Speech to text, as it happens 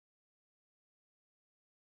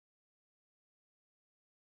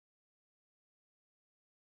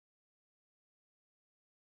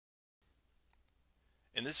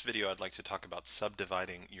In this video, I'd like to talk about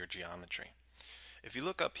subdividing your geometry. If you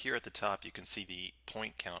look up here at the top, you can see the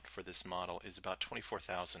point count for this model is about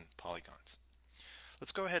 24,000 polygons.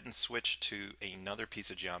 Let's go ahead and switch to another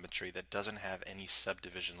piece of geometry that doesn't have any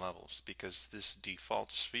subdivision levels, because this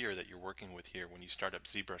default sphere that you're working with here when you start up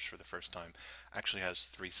ZBrush for the first time actually has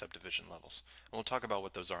 3 subdivision levels. And we'll talk about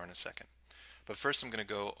what those are in a second. But first I'm going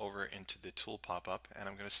to go over into the tool pop-up and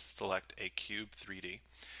I'm going to select a cube 3D.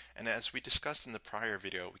 And as we discussed in the prior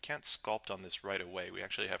video, we can't sculpt on this right away. We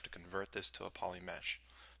actually have to convert this to a polymesh.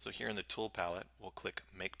 So here in the tool palette, we'll click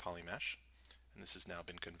Make Polymesh, and this has now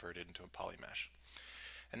been converted into a polymesh.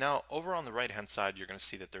 And now over on the right hand side, you're going to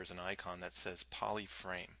see that there's an icon that says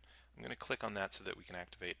Polyframe. I'm going to click on that so that we can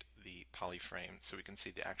activate the polyframe so we can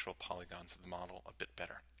see the actual polygons of the model a bit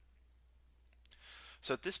better.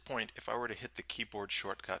 So at this point, if I were to hit the keyboard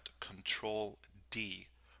shortcut Control D,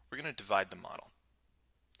 we're going to divide the model.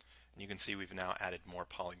 And you can see we've now added more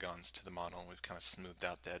polygons to the model and we've kind of smoothed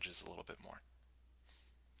out the edges a little bit more.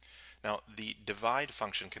 Now the divide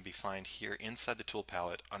function can be found here inside the tool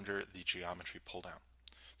palette under the geometry pull down.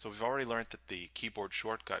 So we've already learned that the keyboard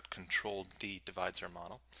shortcut Control D divides our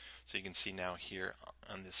model. So you can see now here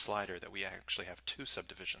on this slider that we actually have 2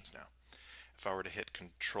 subdivisions now. If I were to hit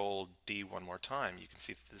Control D one more time, you can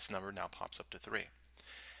see that this number now pops up to 3.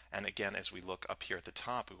 And again, as we look up here at the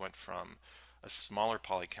top, we went from a smaller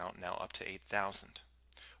poly count now up to 8,000.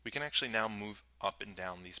 We can actually now move up and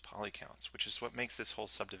down these poly counts, which is what makes this whole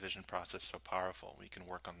subdivision process so powerful. We can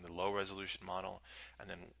work on the low resolution model and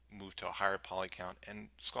then move to a higher poly count and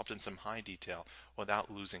sculpt in some high detail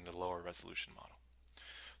without losing the lower resolution model.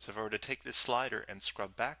 So if I were to take this slider and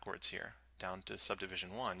scrub backwards here, down to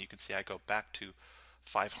subdivision 1, you can see I go back to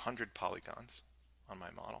 500 polygons on my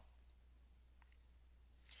model.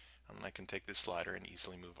 And then I can take this slider and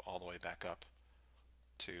easily move all the way back up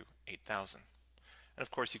to 8,000. And of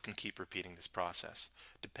course you can keep repeating this process.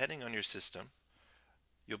 Depending on your system,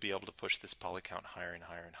 you'll be able to push this poly count higher and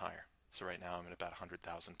higher and higher. So right now I'm at about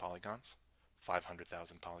 100,000 polygons,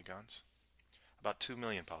 500,000 polygons, about 2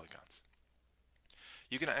 million polygons.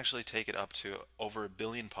 You can actually take it up to over 1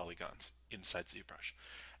 billion polygons inside ZBrush.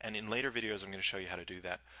 And in later videos I'm going to show you how to do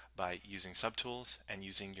that by using subtools and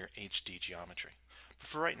using your HD geometry. But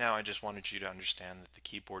for right now, I just wanted you to understand that the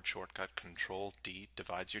keyboard shortcut Control D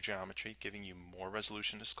divides your geometry, giving you more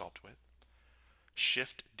resolution to sculpt with.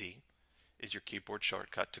 Shift D is your keyboard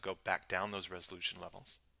shortcut to go back down those resolution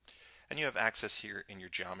levels. And you have access here in your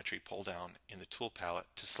geometry pull down in the tool palette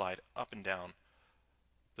to slide up and down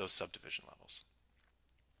those subdivision levels.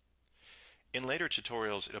 In later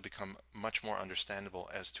tutorials, it'll become much more understandable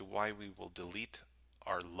as to why we will delete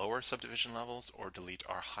our lower subdivision levels or delete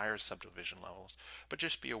our higher subdivision levels. But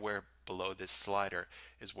just be aware below this slider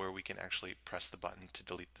is where we can actually press the button to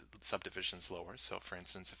delete the subdivisions lower. So for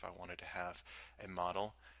instance, if I wanted to have a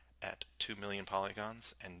model at 2 million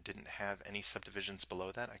polygons and didn't have any subdivisions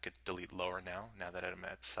below that, I could delete lower now that I'm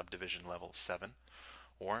at subdivision level 7.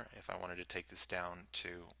 Or if I wanted to take this down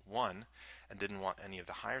to 1 and didn't want any of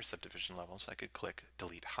the higher subdivision levels, I could click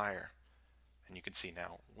Delete Higher. And you can see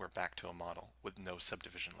now we're back to a model with no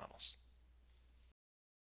subdivision levels.